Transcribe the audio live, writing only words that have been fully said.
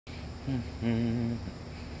Yeah.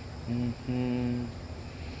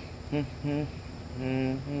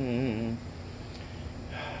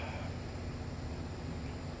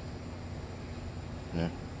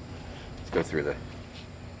 Let's go through the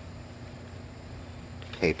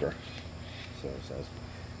paper. So it says,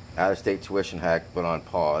 out-of-state tuition hack put on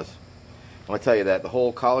pause. I'm going to tell you that the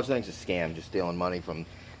whole college thing's a scam, just stealing money from,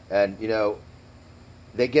 and you know,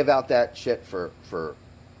 they give out that shit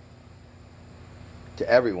to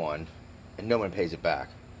everyone, and no one pays it back.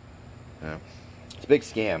 Yeah. It's a big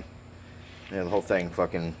scam. You know, the whole thing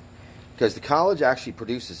fucking, because the college actually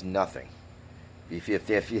produces nothing. If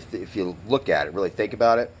you look at it, really think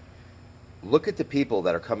about it, look at the people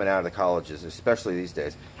that are coming out of the colleges, especially these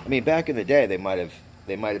days. I mean, back in the day, they might have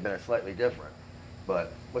been slightly different.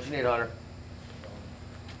 But what you need, Hunter?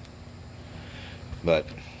 But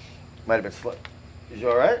might have been Is you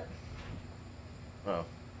all right? Oh,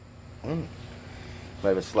 might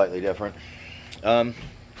have been slightly different. Then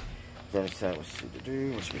it's what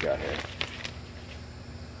should we got here?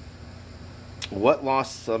 What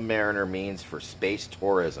Lost Submariner means for space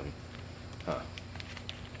tourism? Huh.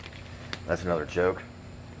 That's another joke.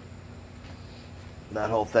 That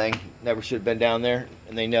whole thing never should have been down there,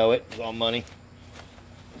 and they know it. It's all money.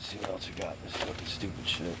 Let's see what else we got. This fucking stupid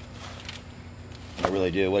shit. I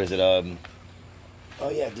really do. What is it? Oh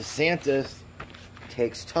yeah, DeSantis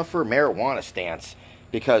takes tougher marijuana stance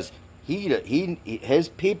because his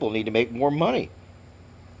people need to make more money.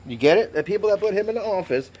 You get it? The people that put him in the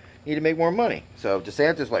office need to make more money. So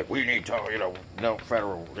DeSantis like, we need to, no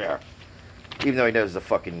federal, yeah. Even though he knows the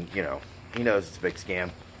fucking, he knows it's a big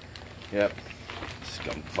scam. Yep.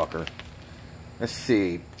 Scum fucker. Let's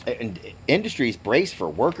see. Industries brace for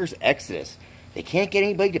workers' exodus. They can't get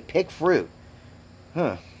anybody to pick fruit.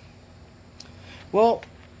 Huh. Well,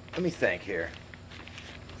 let me think here.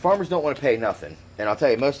 Farmers don't want to pay nothing. And I'll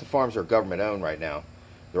tell you, most of the farms are government-owned right now.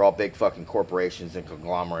 They're all big fucking corporations and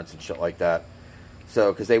conglomerates and shit like that.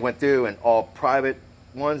 So, because they went through and all private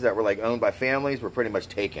ones that were like owned by families were pretty much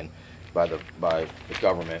taken by the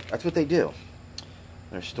government. That's what they do.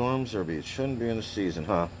 Their storms it shouldn't be in the season,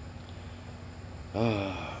 huh?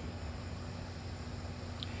 And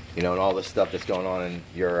all this stuff that's going on in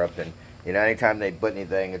Europe, and anytime they put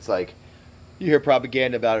anything, it's like you hear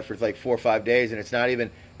propaganda about it for like 4 or 5 days, and it's not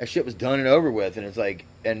even, that shit was done and over with, and it's like,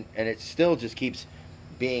 and it still just keeps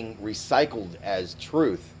being recycled as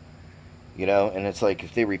truth, and it's like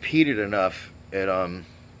if they repeat it enough,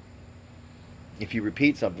 if you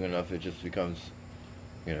repeat something enough, it just becomes,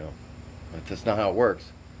 that's not how it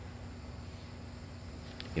works.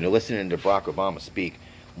 Listening to Barack Obama speak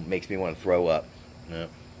makes me want to throw up,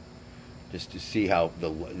 just to see how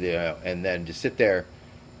and then to sit there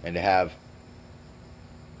and to have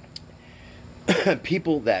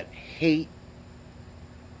people that hate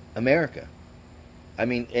America. I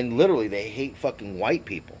mean, and literally they hate fucking white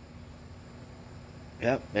people.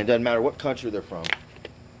 Yep, and it doesn't matter what country they're from.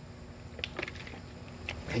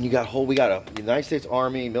 And we got a United States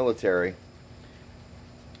Army military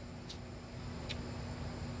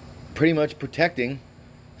pretty much protecting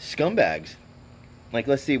scumbags. Like,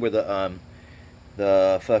 let's see where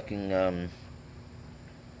the fucking the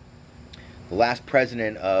last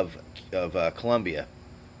president of Colombia.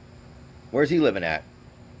 Where's he living at?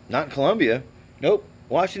 Not in Colombia. Nope,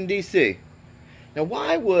 Washington D.C. Now,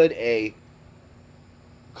 why would a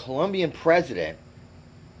Colombian president,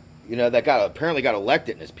 that apparently got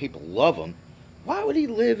elected and his people love him, why would he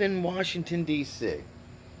live in Washington D.C.?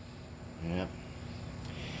 Yeah.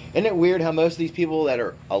 Isn't it weird how most of these people that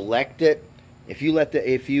are elected, if you let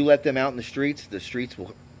them out in the streets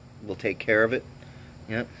will take care of it.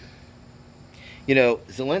 Yeah.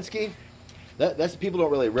 Zelensky, that's people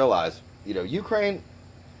don't really realize. Ukraine,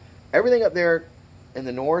 everything up there in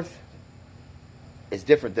the north is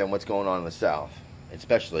different than what's going on in the south,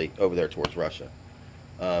 especially over there towards Russia.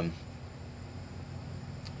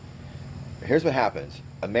 Here's what happens.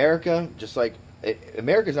 America,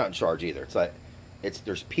 America's not in charge either.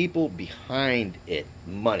 There's people behind it,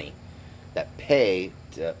 money, that pay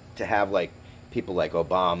to have like people like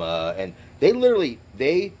Obama, and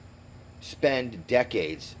they spend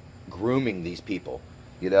decades grooming these people,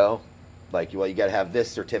 like, well, you got to have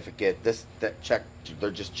this certificate, that check.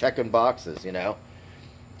 They're just checking boxes,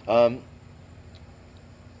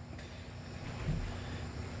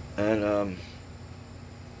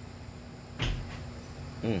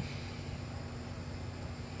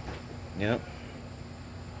 Yeah.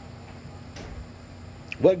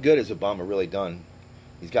 What good has Obama really done?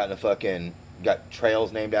 He's got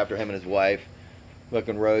trails named after him and his wife,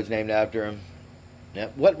 fucking roads named after him. Yeah.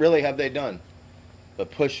 What really have they done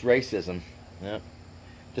but push racism? Yeah.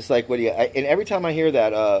 Just like what do you? And every time I hear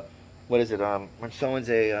that, what is it? When someone's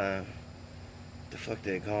the fuck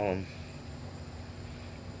do they call them?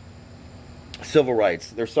 Civil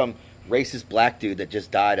rights. There's some racist black dude that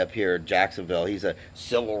just died up here in Jacksonville. He's a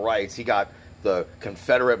civil rights. He got the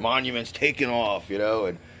Confederate monuments taken off, you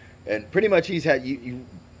know, and pretty much he's had you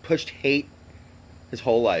pushed hate his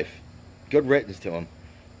whole life. Good riddance to him.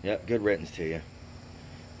 Yep, good riddance to you.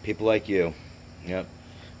 People like you. Yep,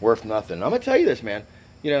 worth nothing. I'm gonna tell you this, man.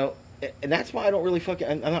 You know, and that's why I don't really fucking.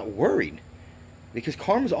 I'm not worried because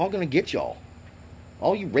karma's all gonna get y'all.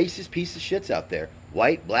 All you racist piece of shits out there.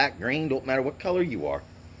 White, black, green, don't matter what color you are.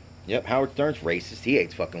 Yep, Howard Stern's racist. He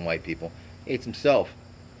hates fucking white people. He hates himself.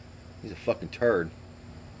 He's a fucking turd.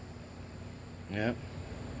 Yeah.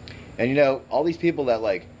 And you know, all these people that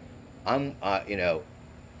like, you know,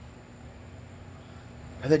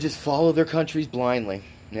 they just follow their countries blindly.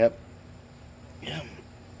 Yep. Yeah.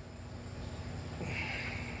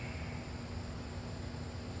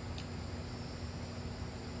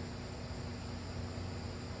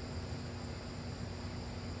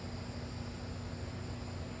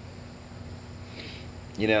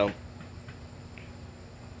 You know,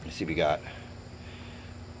 let's see what we got.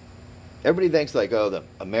 Everybody thinks like, oh, the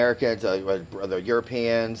Americans, the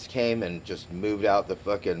Europeans came and just moved out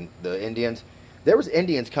the Indians. There was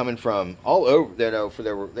Indians coming from all over. You know,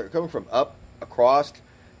 they're coming from up, across,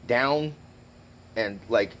 down, and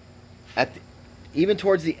like even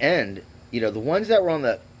towards the end. You know, the ones that were on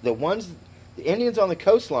the Indians on the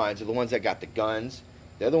coastlines are the ones that got the guns.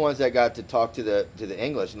 They're the ones that got to talk to the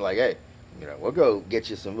English and like, hey, you know, we'll go get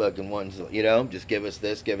you some fucking ones. You know, just give us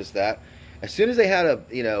this, give us that. As soon as they had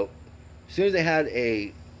as soon as they had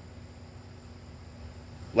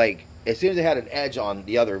an edge on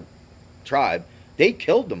the other tribe, they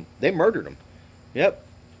killed them. They murdered them. Yep,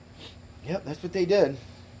 that's what they did.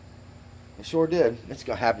 They sure did. This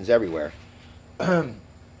happens everywhere. But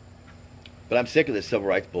I'm sick of this civil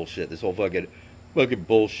rights bullshit. This whole fucking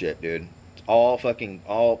bullshit, dude. It's all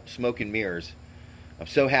smoke and mirrors. I'm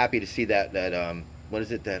so happy to see that what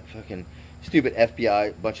is it, that fucking stupid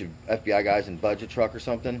bunch of FBI guys in budget truck or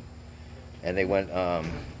something, and they went I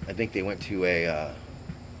think they went to a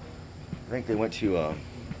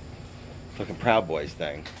fucking Proud Boys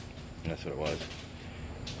thing. That's what it was.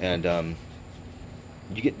 And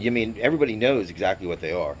everybody knows exactly what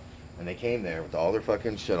they are, and they came there with all their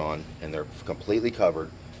fucking shit on, and they're completely covered,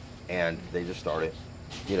 and they just started,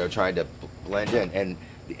 you know, trying to blend in. And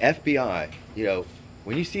the FBI, you know,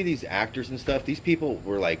 when you see these actors and stuff, these people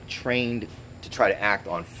were like trained to try to act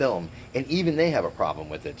on film, and even they have a problem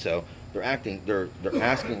with it. So they're asking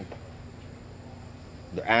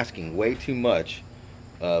way too much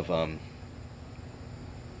of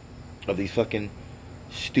these fucking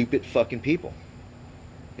stupid fucking people.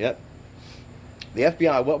 Yep. The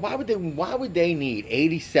FBI. Why would they need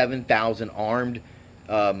 87,000 armed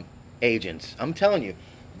agents? I'm telling you,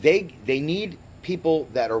 they need people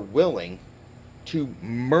that are willing to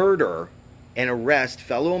murder and arrest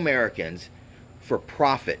fellow Americans for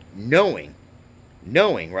profit, knowing,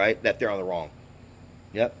 right, that they're on the wrong.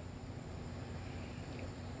 Yep.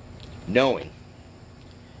 Knowing.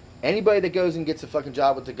 Anybody that goes and gets a fucking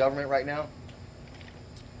job with the government right now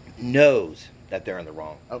knows that they're in the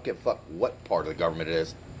wrong. I don't give a fuck what part of the government it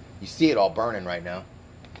is. You see it all burning right now.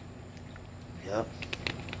 Yep.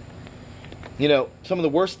 You know, some of the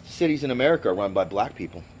worst cities in America are run by black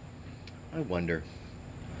people. I wonder.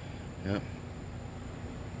 Yeah.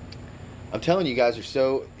 I'm telling you, guys are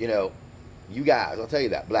so, you know, you guys, I'll tell you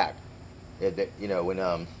that, black. You know,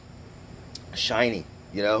 when, shiny,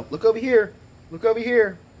 you know, look over here,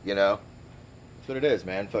 you know. That's what it is,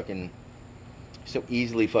 man. Fucking, so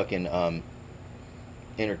easily fucking,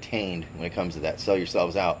 entertained when it comes to that. Sell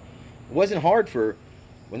yourselves out. It wasn't hard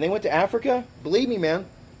when they went to Africa, believe me, man,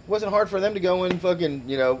 it wasn't hard for them to go and fucking,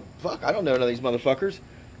 you know, fuck, I don't know none of these motherfuckers.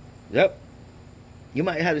 Yep. You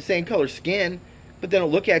might have the same color skin, but they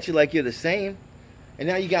don't look at you like you're the same. And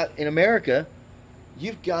now you got, in America,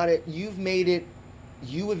 you have made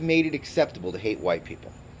it acceptable to hate white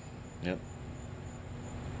people. Yep.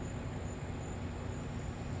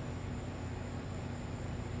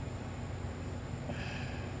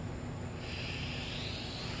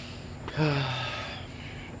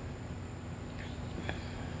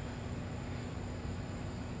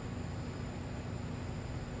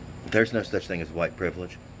 There's no such thing as white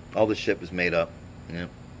privilege. All this shit was made up. You know?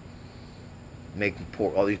 Making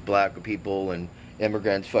all these black people and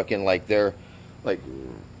immigrants fucking like they're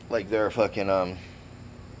fucking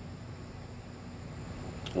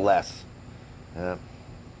less.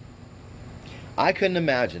 I couldn't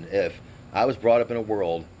imagine if I was brought up in a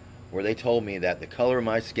world where they told me that the color of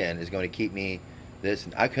my skin is going to keep me this.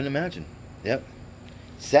 I couldn't imagine. Yep.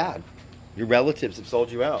 Sad. Your relatives have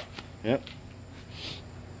sold you out. Yep.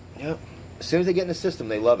 Yep. As soon as they get in the system,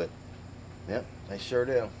 they love it. Yep. They sure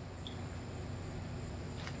do.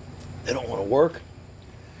 They don't want to work.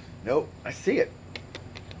 Nope. I see it.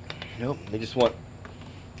 Nope. They just want...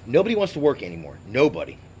 Nobody wants to work anymore.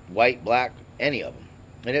 Nobody. White, black, any of them.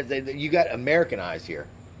 And you got Americanized here.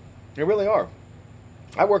 They really are.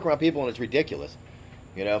 I work around people and it's ridiculous.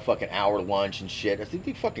 You know, fucking hour lunch and shit. I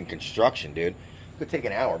think fucking construction, dude. Could take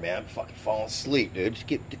an hour, man. I'm fucking falling asleep, dude. Just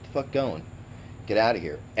get the fuck going. Get out of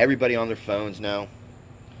here. Everybody on their phones now.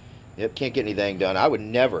 Yep, can't get anything done. I would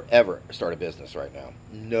never, ever start a business right now.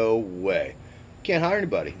 No way. Can't hire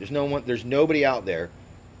anybody. There's nobody out there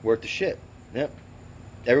worth the shit. Yep.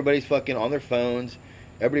 Everybody's fucking on their phones.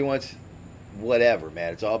 Everybody wants whatever,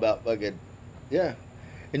 man. It's all about fucking, yeah.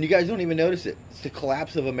 And you guys don't even notice it. It's the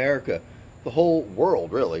collapse of America. The whole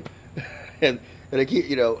world, really. and I keep,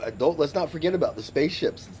 let's not forget about the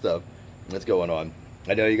spaceships and stuff that's going on.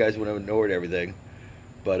 I know you guys want to ignore everything,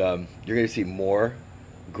 but you're going to see more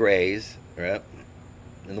grays, right?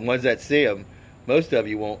 And the ones that see them, most of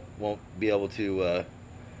you won't be able to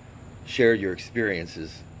share your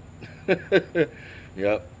experiences.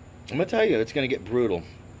 Yep. I'm gonna tell you, it's gonna get brutal,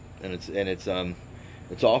 and it's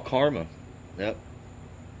all karma. Yep.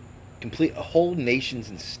 Complete whole nations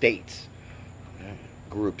and states,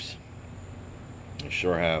 groups. I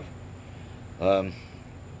sure have.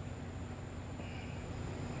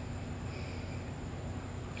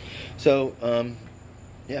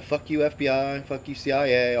 Yeah, fuck you FBI, fuck you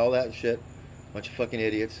CIA, all that shit. Bunch of fucking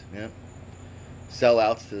idiots. Yeah.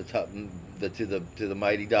 Sellouts to the top, to the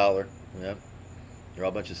mighty dollar. Yeah. You're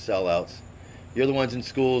all a bunch of sellouts. You're the ones in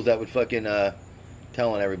schools that would fucking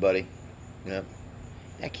telling everybody. Yeah.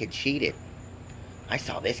 That kid cheated. I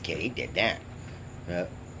saw this kid, he did that. Yeah.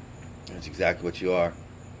 That's exactly what you are.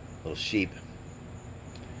 Little sheep.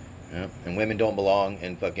 Yeah. And women don't belong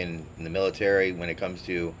in the military when it comes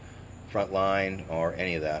to front line or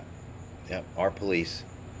any of that. Yeah. Our police.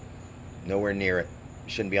 Nowhere near it.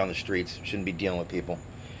 Shouldn't be on the streets. Shouldn't be dealing with people.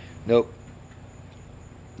 Nope.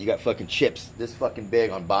 You got fucking chips this fucking big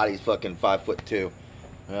on bodies fucking 5'2".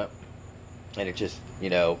 Yeah. And it just,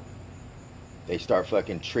 they start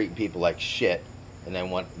fucking treating people like shit. And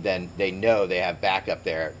then they know they have backup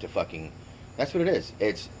there to fucking... That's what it is.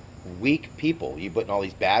 It's weak people. You putting all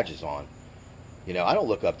these badges on. I don't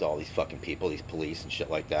look up to all these fucking people, these police and shit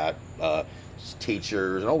like that.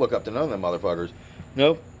 Teachers. I don't look up to none of them motherfuckers.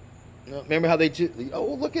 Nope. No, remember how they do...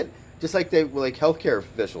 Oh, look at... Just like they were like healthcare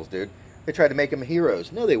officials, dude. They tried to make them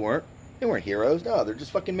heroes. No, they weren't. They weren't heroes. No, they're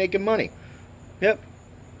just fucking making money. Yep.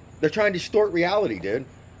 They're trying to distort reality, dude.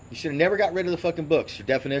 You should have never got rid of the fucking books, your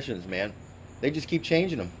definitions, man. They just keep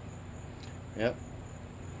changing them. Yep.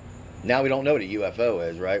 Now we don't know what a UFO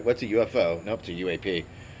is, right? What's a UFO? Nope, it's a UAP.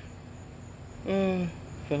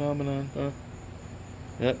 Phenomenon.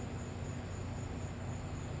 Yep.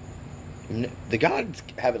 The gods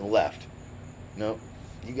haven't left. No.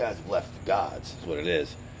 You guys have left the gods, is what it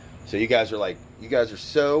is. So you guys are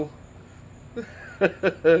so...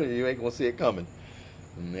 you ain't gonna see it coming.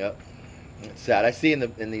 Yep. It's sad. I see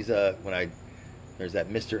in these, there's that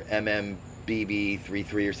Mr.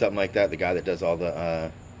 MMBB33 or something like that, the guy that does all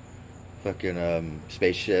the, fucking,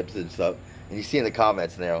 spaceships and stuff. And you see in the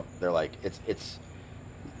comments now, they're like, it's,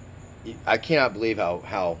 I cannot believe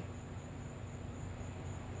how,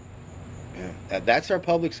 yeah, that's our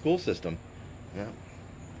public school system. Yeah.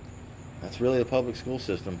 That's really the public school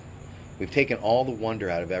system. We've taken all the wonder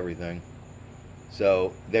out of everything.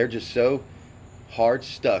 So they're just so hard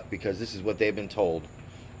stuck because this is what they've been told.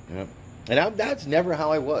 Yeah. And that's never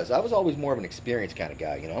how I was. I was always more of an experienced kind of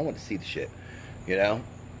guy. I wanted to see the shit.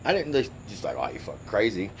 I didn't just like, oh, you fucking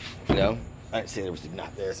crazy. I didn't say there was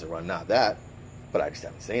not this or not that. But I just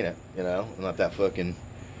haven't seen it. I'm not that fucking...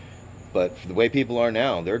 But for the way people are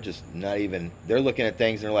now, they're just not even... They're looking at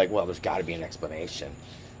things and they're like, well, there's got to be an explanation.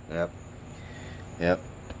 Yep. Yep.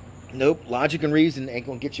 Nope. Logic and reason ain't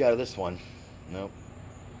gonna get you out of this one. Nope.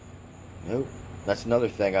 Nope. That's another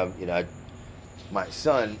thing. My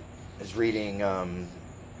son is reading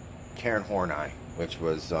Karen Horney, which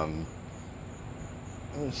was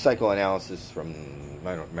psychoanalysis from,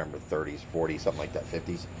 I don't remember, 30s, 40s, something like that,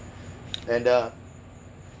 50s. And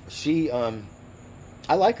she,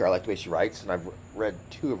 I like her. I like the way she writes, and I've read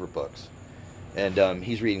 2 of her books. And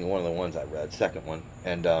he's reading one of the ones I read, second one.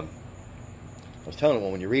 And I was telling him,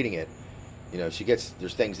 well, when you're reading it,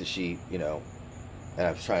 there's things that she, and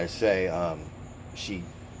I was trying to say, she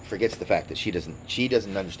forgets the fact that she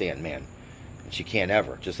doesn't understand men. And she can't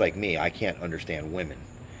ever. Just like me, I can't understand women.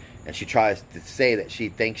 and she tries to say that she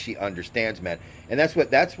thinks she understands men, and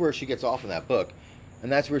that's where she gets off in that book,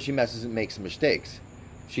 and that's where she messes and makes some mistakes.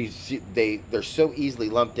 They're so easily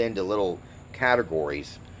lumped into little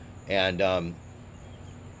categories, and I'm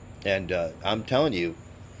telling you,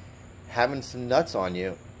 having some nuts on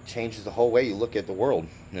you changes the whole way you look at the world.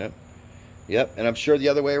 Yep, and I'm sure the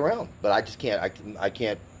other way around, but I just can't. I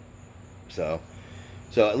can't. So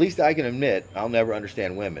at least I can admit I'll never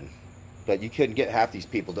understand women, but you couldn't get half these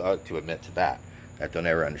people to admit to that they'll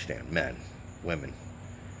never understand men, women.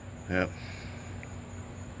 Yep.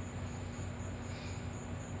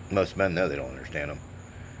 Most men know they don't understand them.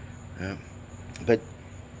 Yep. But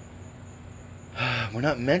we're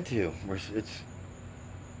not meant to. It's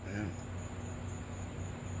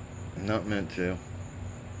not meant to.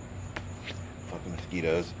 Fucking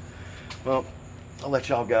mosquitoes. Well, I'll let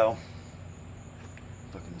y'all go.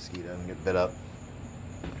 Fucking mosquito and get bit up.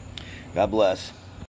 God bless.